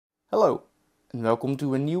Hello and welcome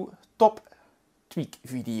to a new top tweak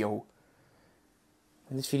video.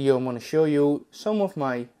 In this video I'm going to show you some of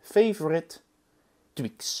my favorite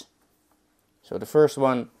tweaks. So the first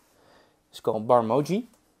one is called BarMoji,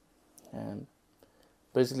 and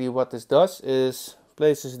basically what this does is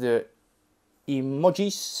places the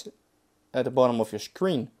emojis at the bottom of your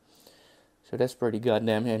screen. So that's pretty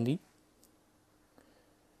goddamn handy.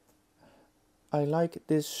 I like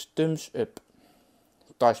this thumbs up.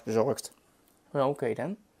 Thuis bezorgd. Well, okay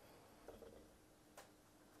then.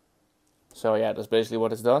 So yeah, that's basically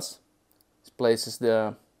what it does. It places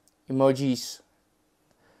the emojis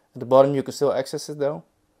at the bottom. You can still access it though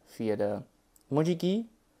via the emoji key,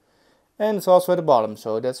 and it's also at the bottom,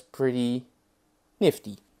 so that's pretty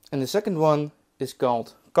nifty. And the second one is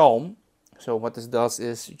called Calm. So what this does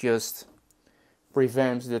is just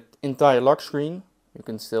prevents the entire lock screen. You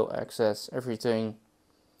can still access everything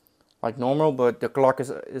like normal, but the clock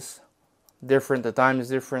is different, the time is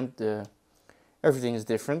different, everything is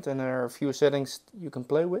different, and there are a few settings you can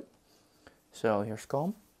play with. So here's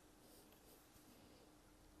Calm.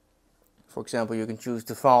 For example, you can choose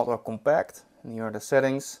default or compact, and here are the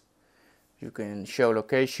settings. You can show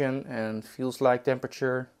location and feels like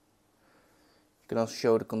temperature. You can also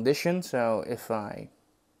show the condition, so if I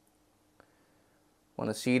want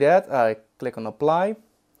to see that, I click on apply.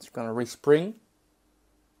 It's going to respring.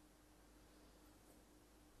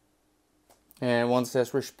 And once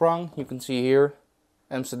that's resprung, you can see here,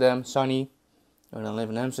 Amsterdam, sunny. I don't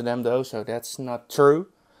live in Amsterdam though, so that's not true.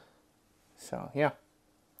 So yeah,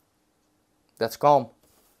 that's Calm.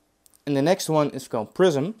 And the next one is called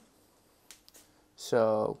Prism.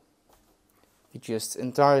 So it just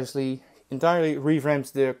entirely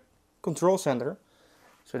reframes the control center.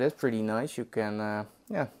 So that's pretty nice. You can,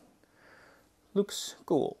 yeah, looks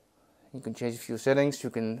cool. You can change a few settings.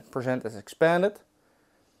 You can present as expanded.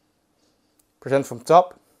 Present from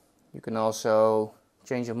top. You can also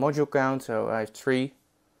change the module count, so I have 3. You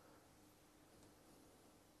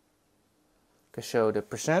can show the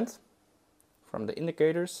percent from the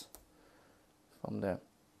indicators, from the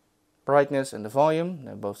brightness and the volume.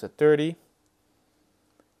 They're both at 30.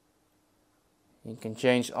 You can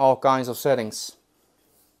change all kinds of settings.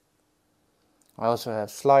 I also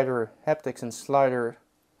have slider haptics and slider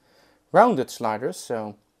rounded sliders,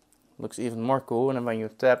 so looks even more cool. And then when you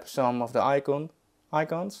tap some of the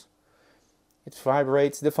icons, it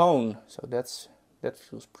vibrates the phone. So that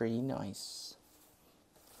feels pretty nice.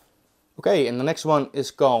 Okay, and the next one is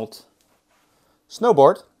called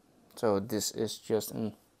Snowboard. So this is just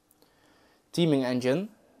a theming engine.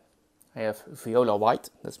 I have Viola White,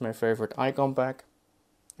 that's my favorite icon pack.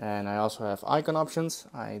 And I also have icon options.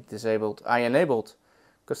 I enabled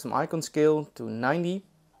custom icon scale to 90.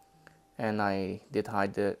 And I did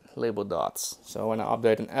hide the label dots. So when I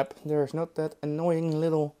update an app, there's not that annoying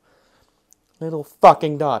little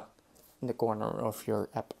fucking dot in the corner of your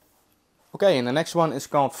app. Okay, and the next one is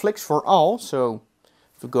called Flicks for All. So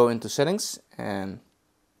if we go into settings and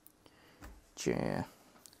you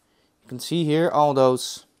can see here all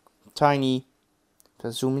those tiny,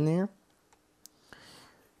 let's zoom in here.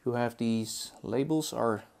 You have these labels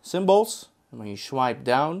or symbols, and when you swipe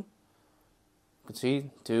down, you can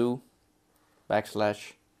see 2,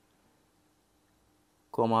 backslash,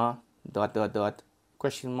 comma, dot, dot, dot,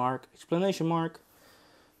 question mark, explanation mark.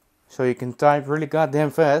 So you can type really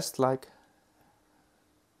goddamn fast, like,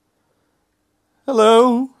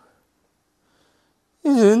 hello,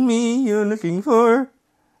 is it me you're looking for?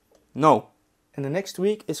 No. And the next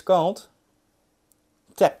tweak is called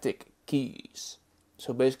Taptic Keys.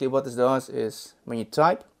 So basically what this does is when you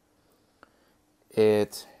type,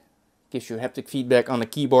 it gives you haptic feedback on the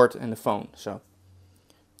keyboard and the phone. So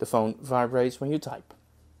the phone vibrates when you type.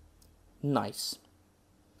 Nice.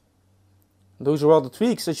 Those are all the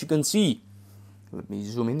tweaks, as you can see. Let me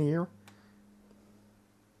zoom in here.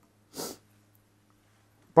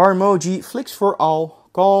 BarMoji, Flicks for All,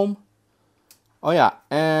 Calm. Oh yeah,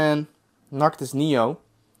 and Noctis Neo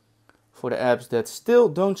for the apps that still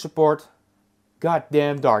don't support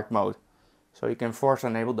goddamn dark mode. So you can force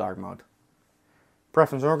enable dark mode.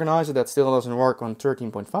 Preference Organizer, that still doesn't work on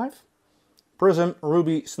 13.5. Prism,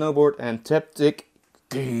 Ruby, Snowboard, and Taptic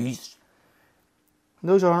Keys.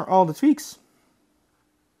 Those are all the tweaks.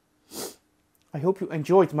 I hope you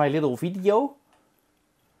enjoyed my little video.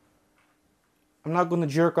 I'm not gonna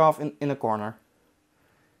jerk off in a corner.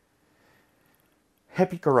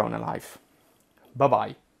 Happy Corona life. Bye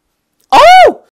bye.